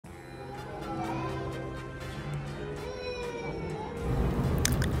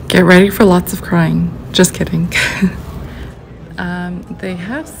Get ready for lots of crying. Just kidding. They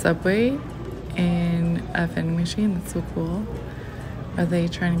have Subway in a vending machine. That's so cool. Are they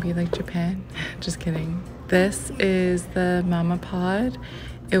trying to be like Japan? Just kidding. This is the Mama Pod.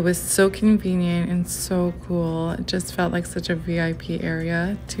 It was so convenient and so cool. It just felt like such a VIP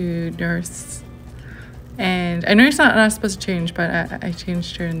area to nurse. And I know you're not supposed to change, but I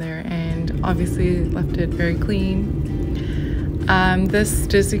changed here and there and obviously left it very clean. This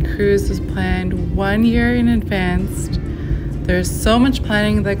Disney cruise was planned 1 year in advance. There's so much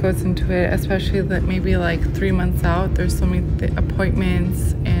planning that goes into it, especially that maybe like 3 months out. There's so many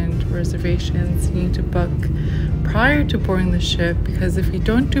appointments and reservations you need to book prior to boarding the ship, because if you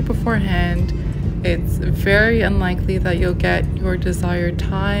don't do beforehand, it's very unlikely that you'll get your desired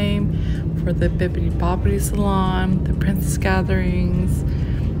time for the Bibbidi Bobbidi Salon, the Princess Gatherings,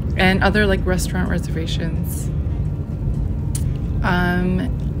 and other like restaurant reservations.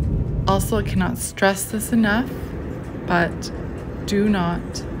 Also, I cannot stress this enough, but do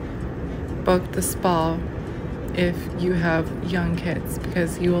not book the spa if you have young kids,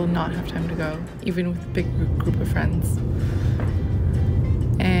 because you will not have time to go, even with a big group of friends.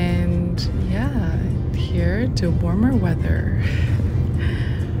 And yeah, here to warmer weather.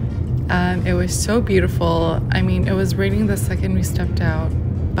 It was so beautiful. I mean, it was raining the second we stepped out,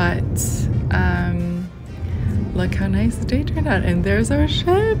 but look how nice the day turned out. And there's our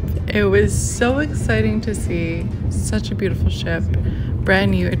ship. It was so exciting to see. Such a beautiful ship.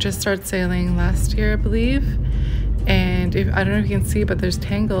 Brand new. It just started sailing last year, I believe. And I don't know if you can see, but there's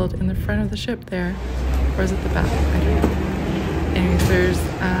Tangled in the front of the ship there. Or is it the back? I don't know. Anyways, there's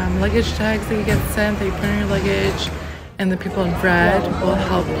luggage tags that you get sent, that you put in your luggage. And the people in red will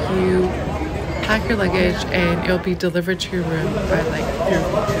help you pack your luggage, and it'll be delivered to your room by like your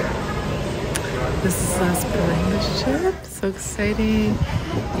room. This is us boarding the ship. So exciting.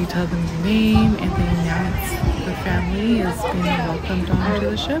 You tell them your name and they announce the family is being welcomed onto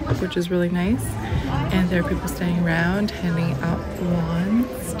the ship, which is really nice. And there are people standing around handing out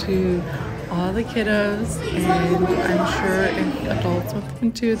wands to all the kiddos, and I'm sure if adults want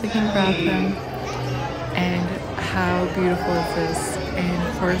them to, they can grab them. And how beautiful is this? And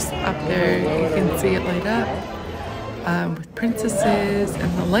of course up there you can see it light up with princesses,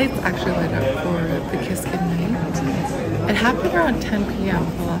 and the lights actually light up for the Kiss Goodnight. It happened around 10 p.m.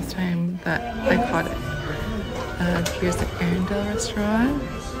 the last time that I caught it. Here's the Arendelle restaurant.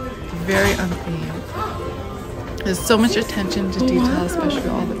 Very on theme. There's so much attention to detail, especially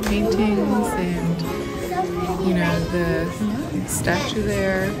all the paintings and, you know, the statue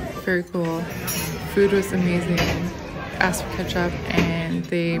there. Very cool. Food was amazing. Asked for ketchup and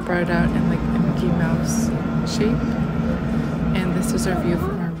they brought it out in like a Mickey Mouse shape. And this was our view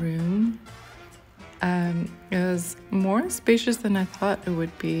from our room. It was more spacious than I thought it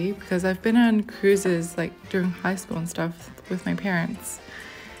would be, because I've been on cruises like during high school and stuff with my parents.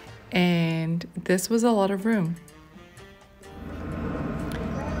 And this was a lot of room.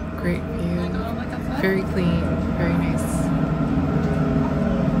 Great view. Very clean. Very nice.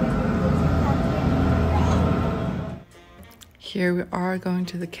 Here we are going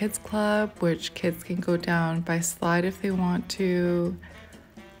to the kids club, which kids can go down by slide if they want to.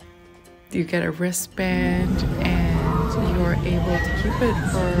 You get a wristband and you're able to keep it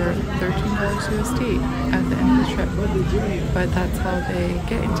for $13 USD at the end of the trip. But that's how they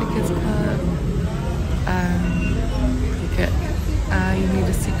get into kids club. You need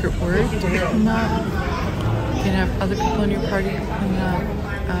a secret word to pick them up. You can have other people in your party pick them up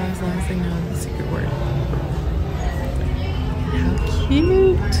as long as they know the secret word. How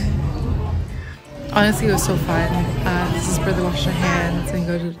cute! Honestly, it was so fun. This is where they wash their hands and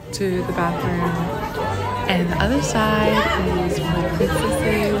go to the bathroom. And the other side is for the princesses.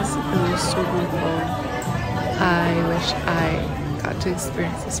 It was so beautiful. I wish I got to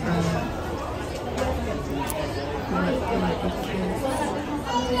experience this growing up. What lucky kids.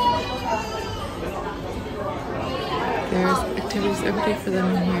 There's activities every day for them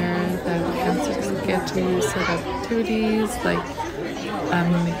in here that the counselors get to set up activities like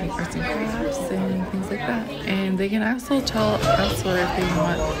making arts and crafts and things like that. And they can also tell a counselor if they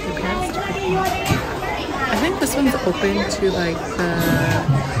want their parents to pick them up. I think this one's open to like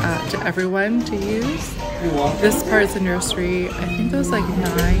to everyone to use. This part is a nursery. I think it was like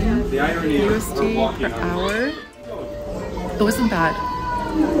 $9 USD per hour. It wasn't bad.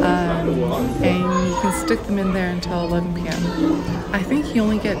 And you can stick them in there until 11 p.m. I think you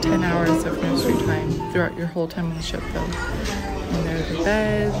only get 10 hours of nursery time throughout your whole time on the ship though. And there are the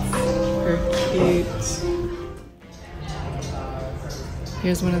beds. Very cute.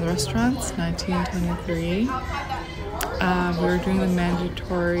 Here's one of the restaurants, 1923. We were doing the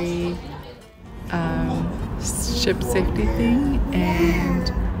mandatory ship safety thing,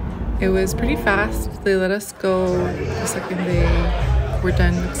 and it was pretty fast. They let us go the second they were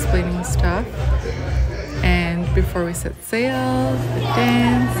done explaining stuff. And before we set sail, the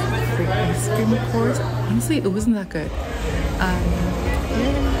dance, the ice cream course. Honestly, it wasn't that good. Yeah,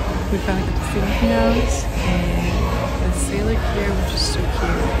 we finally got to see Mickey Mouse and the sailor gear, which is so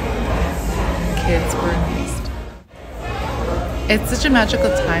cute. Kids were amazed. It's such a magical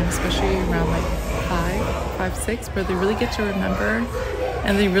time, especially around like 5, 6, where they really get to remember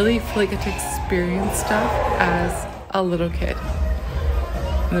and they really feel like get to experience stuff as a little kid.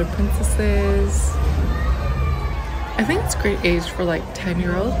 And they're princesses. I think it's a great age for like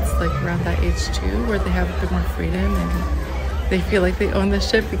 10-year-olds, like around that age too, where they have a bit more freedom and they feel like they own the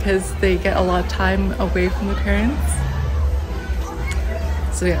ship because they get a lot of time away from the parents.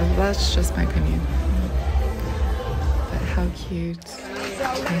 So yeah, that's just my opinion. But how cute.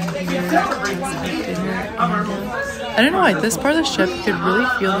 And here is dinner. And, I don't know why, this part of the ship you could really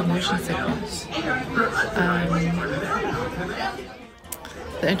feel the motion sickness.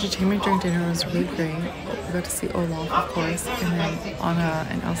 The entertainment during dinner was really great. We got to see Olaf, of course, and then Anna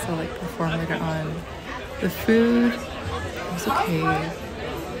and Elsa like perform later on. The food was okay. I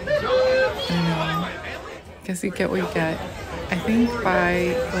don't know. Guess you get what you get. I think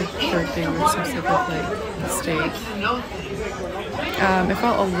by like the third day we were so sick of like the steak. It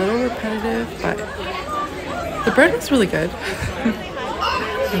felt a little repetitive, but the bread was really good.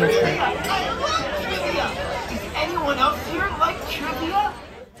 Anyone else here like trivia?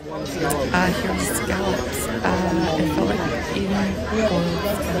 Here are scallops. It felt like eating boiled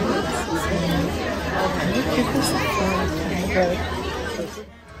scallops. So I would give this a 4.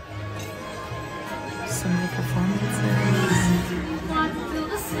 Some of the performances.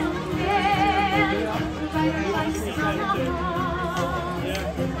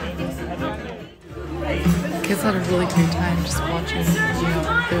 Kids had a really great time just watching, you know,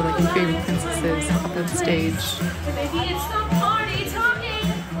 their like favorite princesses up on stage.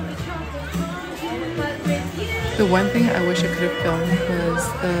 The one thing I wish I could have filmed was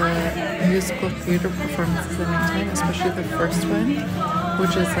the musical theater performances at nighttime, especially the first one,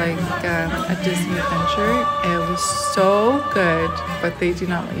 which is like a Disney adventure. And it was so good, but they do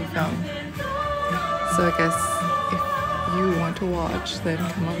not let you film. So I guess if you want to watch, then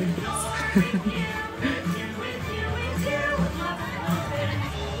come on with us.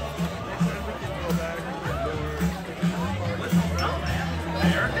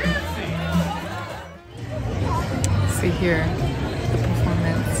 See here, the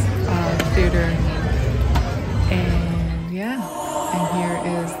performance, theater, and yeah, and here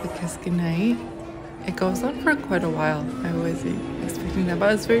is the Kiss Goodnight. It goes on for quite a while. I wasn't expecting that, but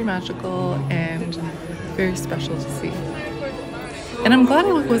it was very magical and very special to see. And I'm glad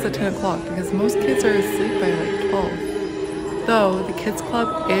it was at 10 o'clock because most kids are asleep by like 12. Though the kids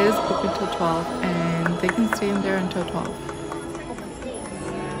club is open till 12 and they can stay in there until 12.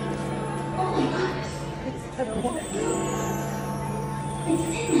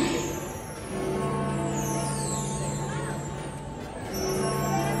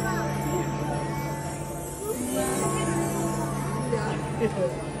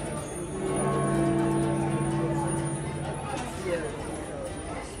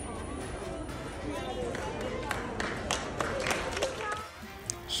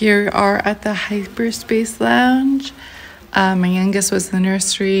 Here are at the Hyperspace Lounge. My youngest was in the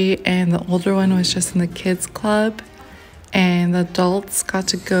nursery and the older one was just in the kids club. And the adults got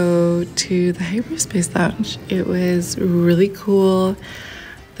to go to the Hyperspace Lounge. It was really cool.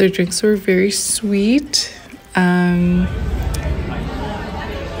 Their drinks were very sweet.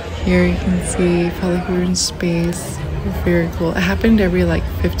 Here you can see, felt like we were in space. Very cool. It happened every like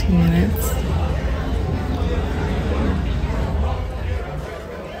 15 minutes.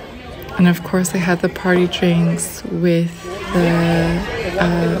 And of course they had the party drinks with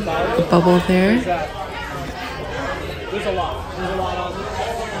the bubble there. There's a lot on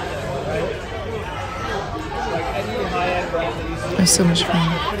it was so much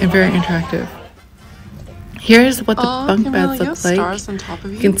fun and very interactive. Here's what the bunk beds look like.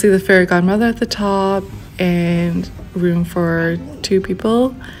 You can see the fairy godmother at the top and room for 2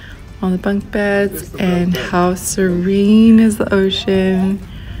 people on the bunk beds, and how serene is the ocean.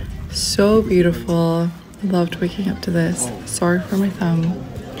 So beautiful. Loved waking up to this. Sorry for my thumb.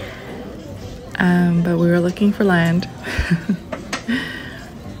 But we were looking for land.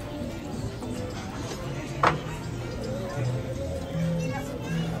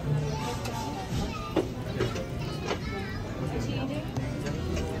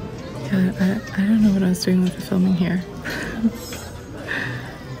 Yeah, I don't know what I was doing with the filming here.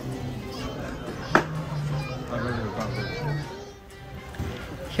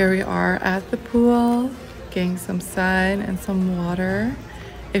 Here we are at the pool, getting some sun and some water.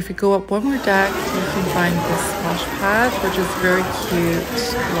 If you go up one more deck, you can find this splash pad, which is very cute.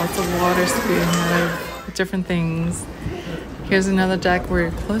 Lots of water spewing out of different things. Here's another deck where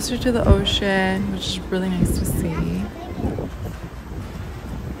you're closer to the ocean, which is really nice to see.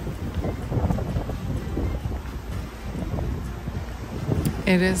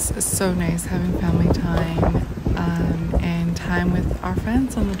 It is so nice having family time and time with our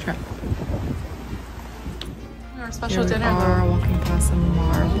friends on the trip. Our special dinner. We are walking past the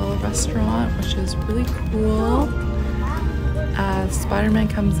Marvel restaurant, which is really cool. Spider-Man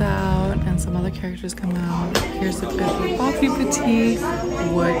comes out and some other characters come out. Here's a bit of coffee boutique,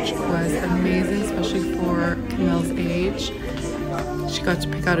 which was amazing, especially for Camille's age. She got to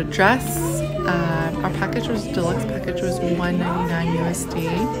pick out a dress. Our package was, deluxe package was $199 USD,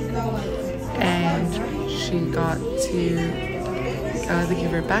 and she got to, they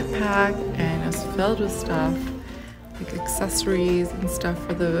gave her a backpack, and it was filled with stuff, like accessories and stuff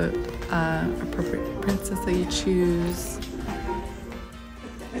for the appropriate princess that you choose.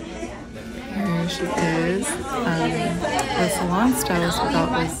 Here she is. The salon stylist we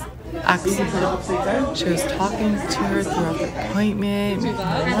got was excellent. She was talking to her throughout the appointment,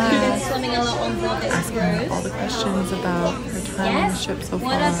 asking her all the questions about her time on the ship so far.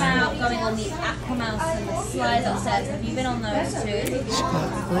 What about going on the Aqua Mouse and the slides upstairs? Have you been on those too? She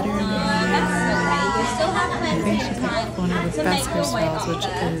got glitter in her hair. I think she picked one of the best hairstyles, which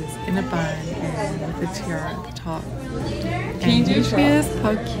is in a bun and with a tiara at the top. And here she is.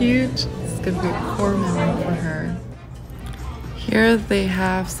 How cute. This is going to be a core memory for her. Here they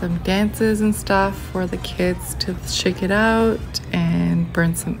have some dances and stuff for the kids to shake it out and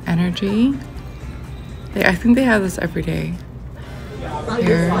burn some energy. I think they have this every day.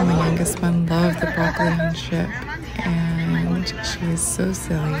 Here, my youngest one loved the broccoli on ship, and she's so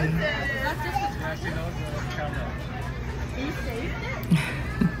silly.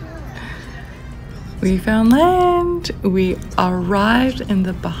 We found land. We arrived in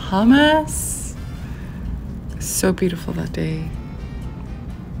the Bahamas. So beautiful that day.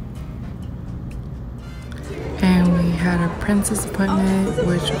 And we had a princess appointment,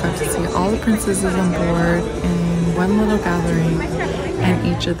 which we got to see all the princesses on board in one little gathering, and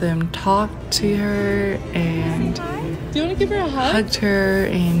each of them talked to her and do you want to give her a hug? Hugged her,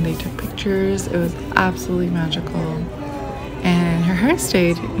 and they took pictures. It was absolutely magical. And her hair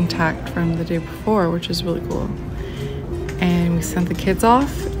stayed intact from the day before, which is really cool. And we sent the kids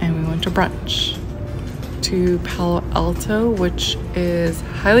off and we went to brunch to Palo Alto, which is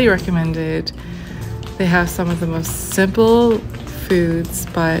highly recommended. They have some of the most simple foods,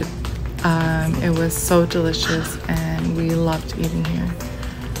 but it was so delicious and we loved eating here.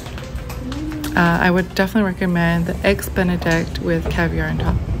 I would definitely recommend the eggs benedict with caviar on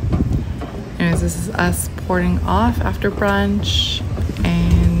top. Anyways, this is us boarding off after brunch,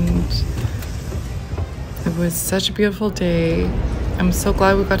 and it was such a beautiful day. I'm so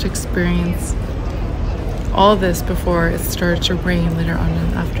glad we got to experience all this before it started to rain later on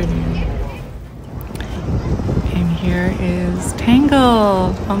in the afternoon. And here is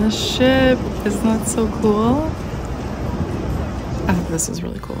Tangle on the ship. Isn't that so cool? I think this is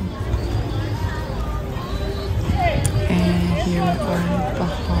really cool. And here we are in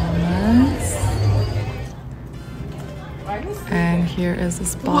Bahamas. And here is a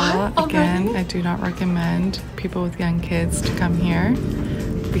spa. Again, I do not recommend people with young kids to come here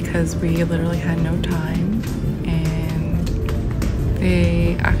because we literally had no time. And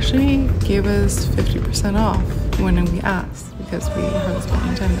they actually gave us 50% off when we asked because we hardly spent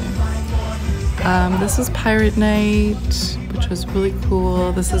any time there. This is Pirate Night, which was really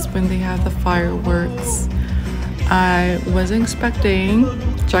cool. This is when they have the fireworks. I wasn't expecting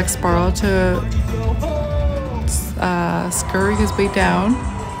Jack Sparrow to scurry his way down,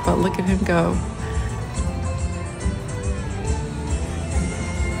 but look at him go.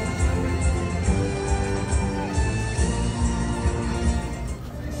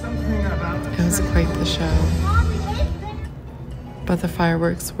 It was quite the show. But the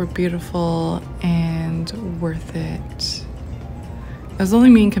fireworks were beautiful and worth it. It was only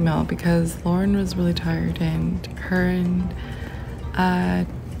me and Camille because Lauren was really tired, and her and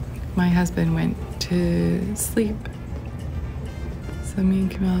my husband went to sleep. So me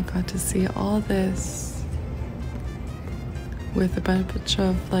and Camille got to see all this with a bunch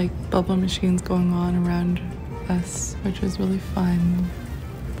of like bubble machines going on around us, which was really fun.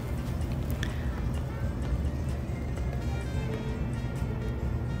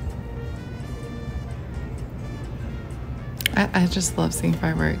 I just love seeing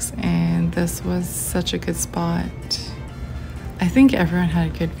fireworks, and this was such a good spot. I think everyone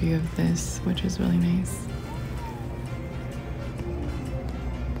had a good view of this, which is really nice.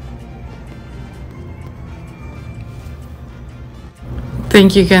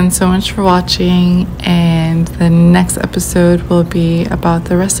 Thank you again so much for watching, and the next episode will be about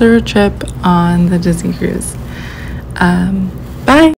the rest of our trip on the Disney cruise. Bye!